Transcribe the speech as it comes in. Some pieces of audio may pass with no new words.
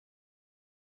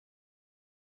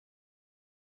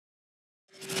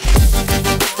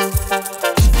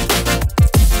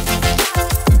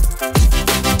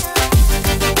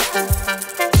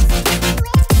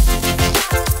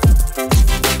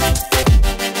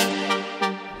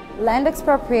Land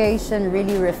expropriation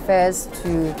really refers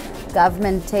to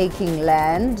government taking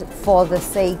land for the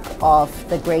sake of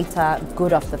the greater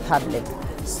good of the public.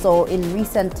 So in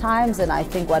recent times, and I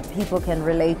think what people can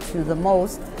relate to the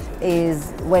most,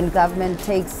 is when government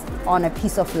takes on a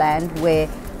piece of land where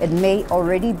it may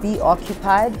already be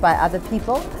occupied by other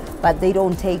people, but they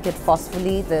don't take it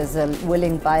forcefully. There's a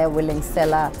willing buyer, willing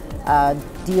seller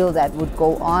deal that would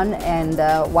go on, and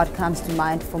what comes to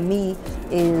mind for me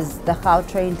is the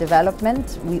Gautrain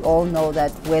development. We all know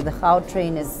that where the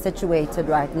Gautrain is situated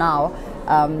right now,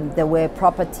 there were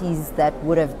properties that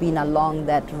would have been along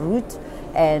that route,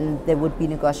 and there would be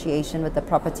negotiation with the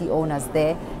property owners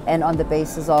there, and on the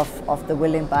basis of the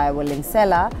willing buyer, willing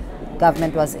seller,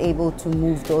 government was able to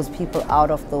move those people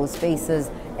out of those spaces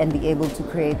and be able to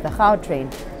create the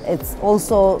Gautrain. It's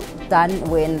also done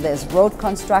when there's road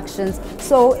constructions.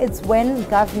 So it's when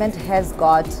government has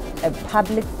got a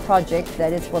public project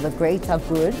that is for the greater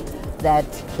good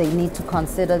that they need to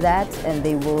consider that, and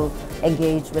they will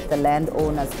engage with the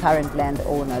landowners, current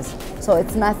landowners. So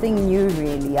it's nothing new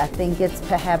really. I think it's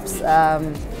perhaps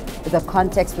the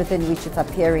context within which it's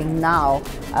appearing now,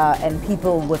 and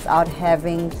people without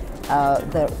having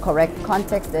the correct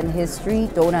context and history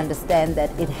don't understand that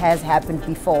it has happened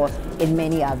before in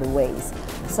many other ways.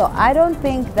 So I don't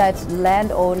think that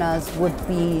landowners would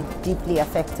be deeply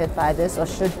affected by this or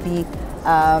should be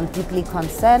deeply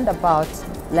concerned about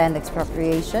land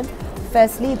expropriation.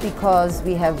 Firstly, because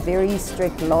we have very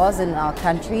strict laws in our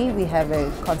country. We have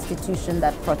a constitution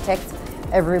that protects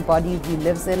everybody who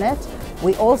lives in it.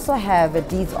 We also have a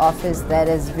deeds office that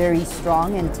is very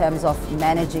strong in terms of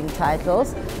managing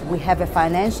titles. We have a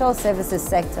financial services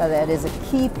sector that is a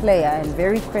key player and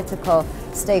very critical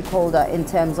stakeholder in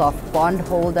terms of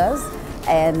bondholders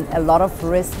and a lot of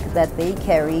risk that they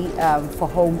carry for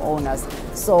homeowners.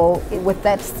 So with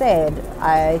that said,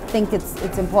 I think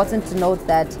it's important to note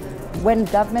that when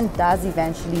government does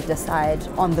eventually decide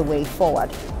on the way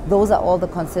forward, those are all the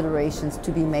considerations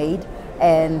to be made.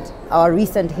 And our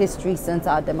recent history since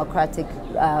our democratic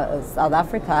South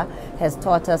Africa has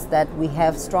taught us that we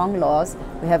have strong laws,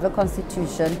 we have a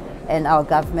constitution, and our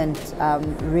government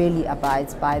really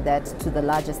abides by that to the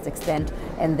largest extent.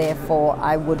 And therefore,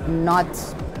 I would not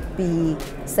be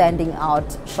sending out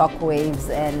shockwaves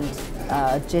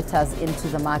and jitters into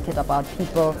the market about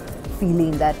people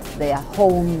feeling that their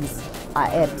homes are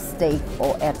at stake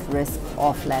or at risk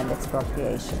of land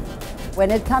expropriation. When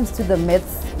it comes to the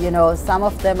myths, you know, some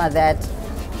of them are that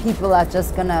people are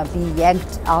just gonna be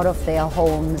yanked out of their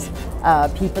homes.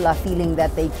 People are feeling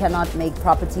that they cannot make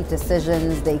property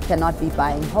decisions, they cannot be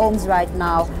buying homes right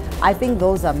now. I think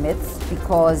those are myths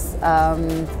because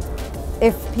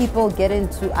if people get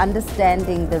into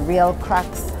understanding the real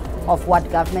crux of what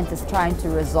government is trying to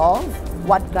resolve,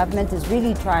 what government is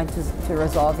really trying to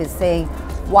resolve is saying,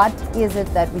 what is it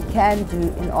that we can do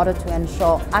in order to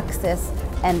ensure access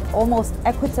and almost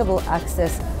equitable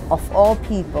access of all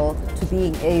people to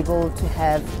being able to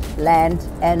have land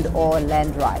and or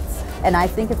land rights. And I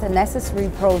think it's a necessary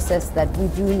process that we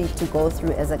do need to go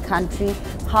through as a country.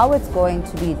 How it's going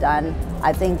to be done,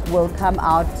 I think will come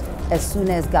out as soon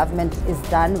as government is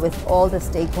done with all the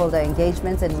stakeholder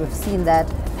engagements, and we've seen that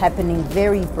happening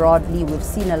very broadly. We've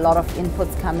seen a lot of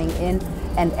inputs coming in,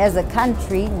 and as a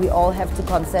country we all have to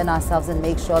concern ourselves and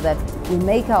make sure that we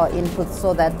make our inputs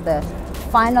so that the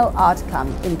final outcome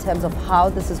in terms of how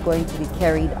this is going to be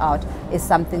carried out is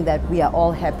something that we are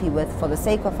all happy with for the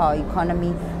sake of our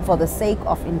economy, for the sake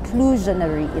of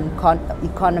inclusionary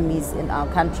economies in our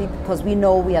country, because we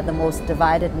know we are the most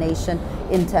divided nation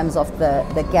in terms of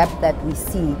the gap that we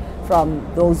see from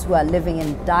those who are living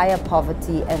in dire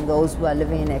poverty and those who are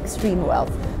living in extreme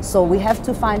wealth. So we have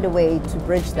to find a way to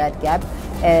bridge that gap,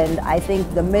 and I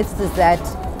think the myth is that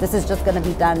this is just going to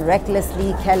be done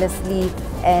recklessly, carelessly,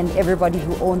 and everybody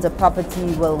who owns a property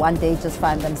will one day just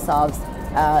find themselves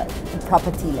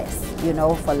propertyless, you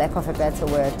know, for lack of a better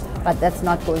word. But that's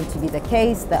not going to be the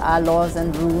case. There are laws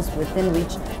and rules within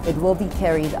which it will be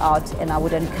carried out, and I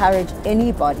would encourage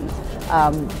anybody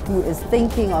who is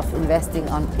thinking of investing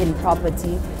in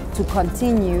property to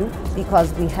continue,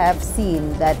 because we have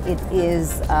seen that it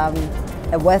is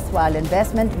a worthwhile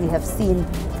investment. We have seen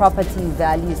property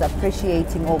values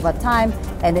appreciating over time,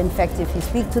 and in fact, if you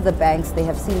speak to the banks, they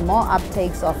have seen more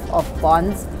uptakes of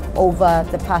bonds over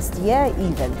the past year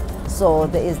even. So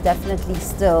there is definitely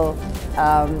still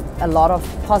a lot of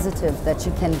positive that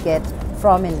you can get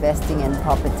from investing in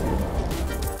property.